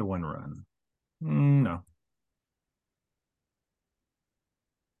hit and 1 run? No.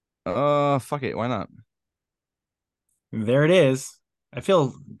 Fuck it. Why not? There it is. I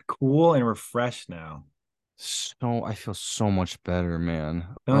feel cool and refreshed now. So I feel so much better, man.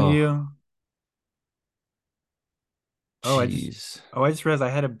 Don't Oh, you? Oh, jeez. I just realized I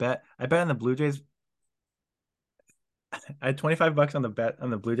had a bet. I bet on the Blue Jays. I had 25 bucks on the bet on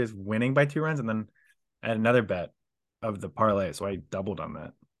the Blue Jays winning by 2 runs, and then I had another bet of the parlay, so I doubled on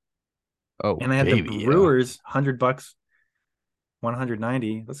that. Oh, And I had the baby, yeah. Brewers 100 bucks,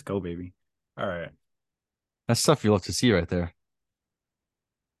 190. Let's go, baby. All right. That's stuff you love to see right there.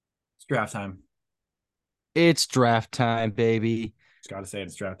 It's draft time. It's draft time, baby. Just gotta say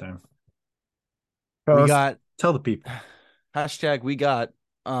it's draft time. We Carlos, got tell the people. hashtag we got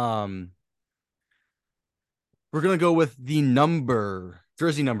um We're gonna go with the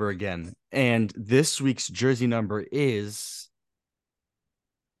jersey number again. And this week's jersey number is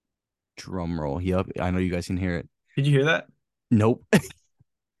drum roll. Yep, I know you guys can hear it. Did you hear that? Nope.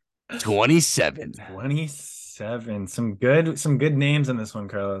 27. 27. Some good names in this one,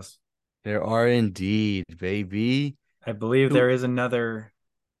 Carlos. There are indeed, baby. I believe Who- there is another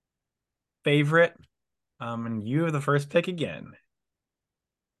favorite. And you have the first pick again.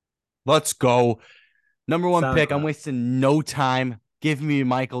 Let's go. Number one pick. I'm SoundCloud. wasting no time. Give me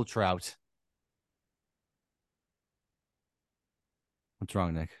Michael Trout. What's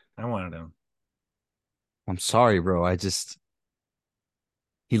wrong, Nick? I wanted him. I'm sorry, bro.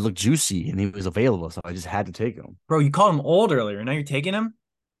 He looked juicy and he was available, so I just had to take him. Bro, you called him old earlier. Now you're taking him?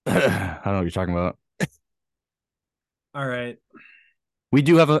 I don't know what you're talking about. All right. We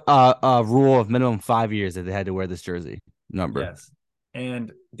do have a rule of minimum 5 years that they had to wear this jersey number. Yes.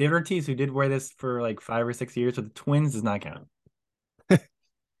 And David Ortiz, who did wear this for like 5 or 6 years with the Twins, does not count.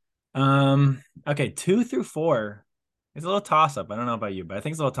 Okay, 2 through 4. It's a little toss up. I don't know about you, but I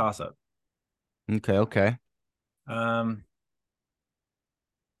think it's a little toss up. Okay. Um,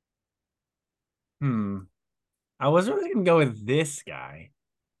 I was really gonna go with this guy,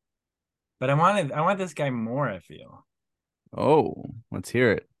 but I want this guy more, I feel. Oh, let's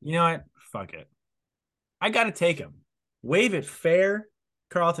hear it. You know what? Fuck it. I gotta take him. Wave it fair,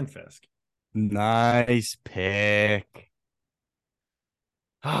 Carlton Fisk. Nice pick.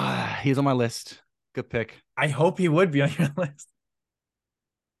 He's on my list. Good pick. I hope he would be on your list.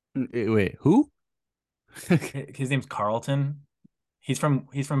 Wait, who? His name's Carlton. He's from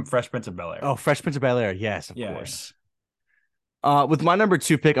Fresh Prince of Bel-Air. Oh, Fresh Prince of Bel-Air. Yes, of Yeah, course. With my number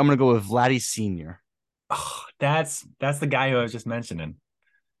 2 pick, I'm gonna go with Vladdy Senior. Oh, that's the guy who I was just mentioning.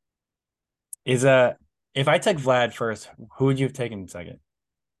 Is if I took Vlad first, who would you have taken second?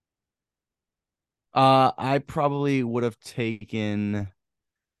 I probably would have taken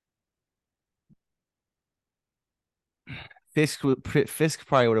Fisk. Fisk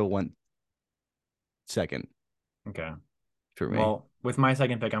probably would have went second Okay. for me. Well, with my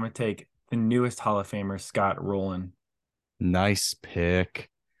second pick, I'm gonna take the newest Hall of Famer, Scott Rowland. Nice pick.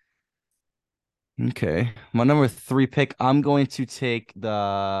 Okay. My number 3 pick, I'm going to take the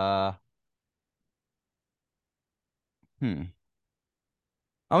I'm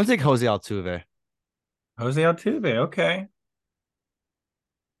gonna take Jose Altuve. Jose Altuve. Okay.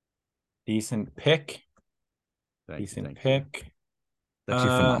 Decent pick. Decent pick. It's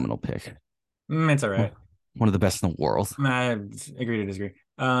actually a phenomenal pick. It's all right. One of the best in the world. I agree to disagree.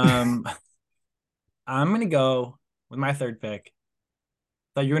 I'm gonna go with my third pick.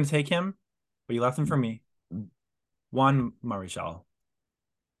 Thought you were gonna take him, but you left him for me. Juan Marichal,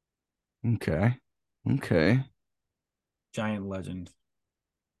 Okay. Giant legend,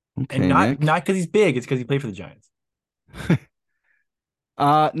 Okay, and not Nick. because he's big. It's because he played for the Giants.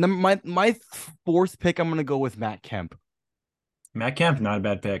 My 4th pick, I'm gonna go with Matt Kemp. Matt Kemp, not a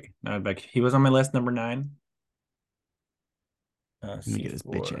bad pick. Not a bad. He was on my list, number 9. Let me get his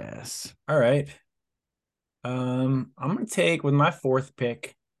bitch ass. All right. I'm gonna take with my 4th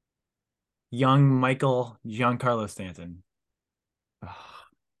pick, young Michael Giancarlo Stanton.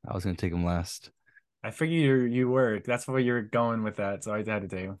 I was gonna take him last. I figured you were. That's why you were going with that, so I had to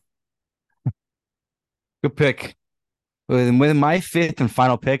take him. Good pick. With my 5th and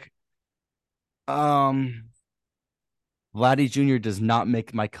final pick, Vladdy Jr. does not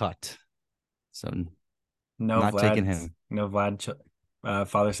make my cut, so not taking him. No Vlad,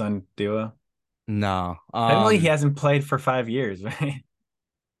 father son duo. No. Technically, he hasn't played for 5 years, right?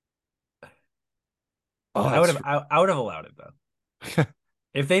 Oh, I would have allowed it though.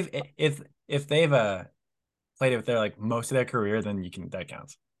 if they've played it with their like most of their career, then that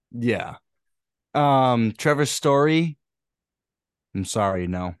counts. Yeah. Trevor Story. I'm sorry,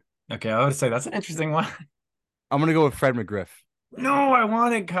 no. Okay, I would say that's an interesting one. I'm gonna go with Fred McGriff. No, I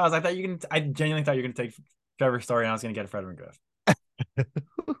wanted cause I genuinely thought you were gonna take Trevor Story and I was gonna get Fred McGriff.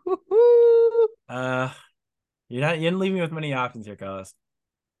 You didn't leave me with many options here, Carlos.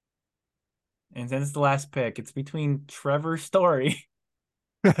 And since it's the last pick, it's between Trevor Story,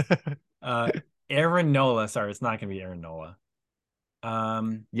 Aaron Nola. Sorry, it's not gonna be Aaron Nola.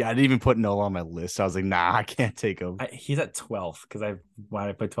 Yeah, I didn't even put Nola on my list. I was like, nah, I can't take him. He's at 12 because why did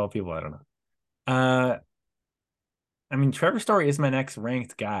I put 12 people? I don't know. I mean, Trevor Story is my next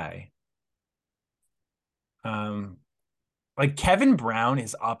ranked guy. Like Kevin Brown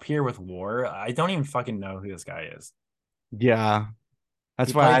is up here with WAR. I don't even fucking know who this guy is. Yeah,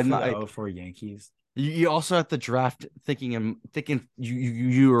 that's He why played I'm for not. the 04 Yankees. You also have to draft thinking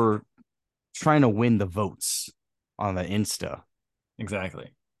you're trying to win the votes on the Insta. Exactly.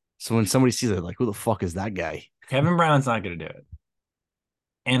 So when somebody sees it, like, who the fuck is that guy? Kevin Brown's not going to do it.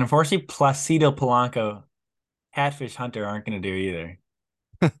 And unfortunately, Placido Polanco, Catfish Hunter aren't going to do either.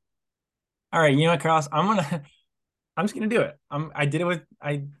 All right, you know what, Carlos? I'm just gonna do it. I did it with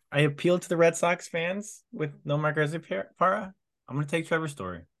I appealed to the Red Sox fans with no Mark Para. I'm gonna take Trevor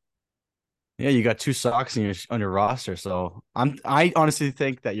Story. Yeah, you got two Sox on your roster, so I honestly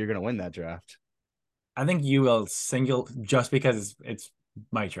think that you're gonna win that draft. I think you will single just because it's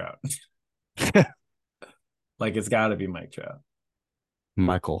Mike Trout. Like it's got to be Mike Trout.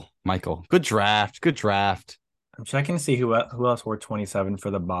 Michael, good draft, good draft. I'm checking to see who else wore 27 for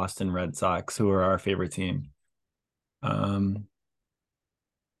the Boston Red Sox, who are our favorite team. Um,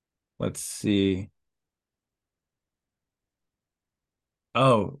 let's see.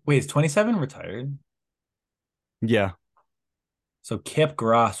 Oh, wait, is 27 retired? Yeah, So Kip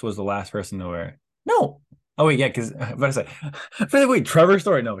Gross was the last person to wear it. No. Oh wait, yeah, because but I say, for the wait, Trevor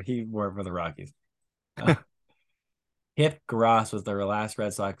Story. No, he wore it for the Rockies. Uh, Kip Gross was the last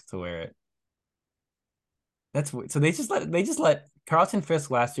Red Sox to wear it. That's so they just let Carlton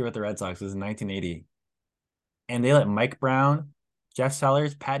Fisk last year with the Red Sox was in 1980, and they let Mike Brown, Jeff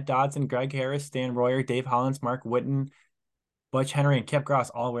Sellers, Pat Dodson, Greg Harris, Stan Royer, Dave Hollins, Mark Whiten, Butch Henry, and Kip Gross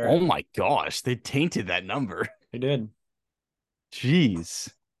all wear oh it. my gosh, they tainted that number. They did. Jeez.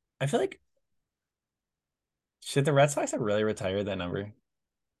 I feel like should the Red Sox have really retired that number?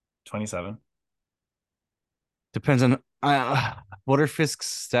 27. Depends on what are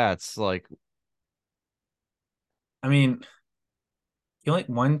Fisk's stats like. I mean, he only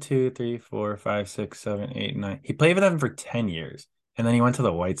 1, 2, 3, 4, 5, 6, 7, 8, 9. He played with them for 10 years, and then he went to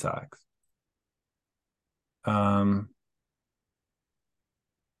the White Sox. Um,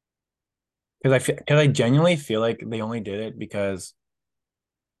 because I genuinely feel like they only did it Because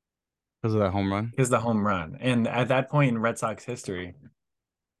of that home run. because the home run, and at that point in Red Sox history,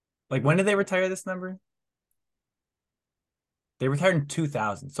 like when did they retire this number? They retired in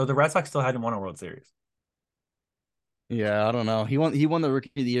 2000, so the Red Sox still hadn't won a World Series. Yeah, I don't know. He won the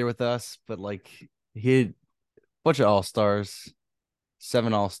rookie of the year with us, but like he had a bunch of all-stars,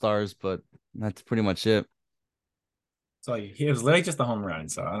 7 all-stars, but that's pretty much it. So like, he was literally just the home run.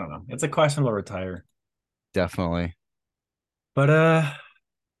 So I don't know. It's a questionable retire, Definitely. but I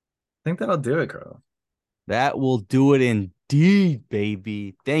think that'll do it, Carl. That will do it indeed,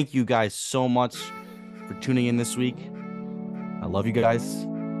 baby. Thank you guys so much for tuning in this week. I love you guys,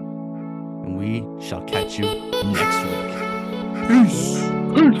 and we shall catch you next week. Peace.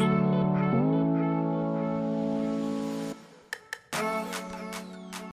 Peace.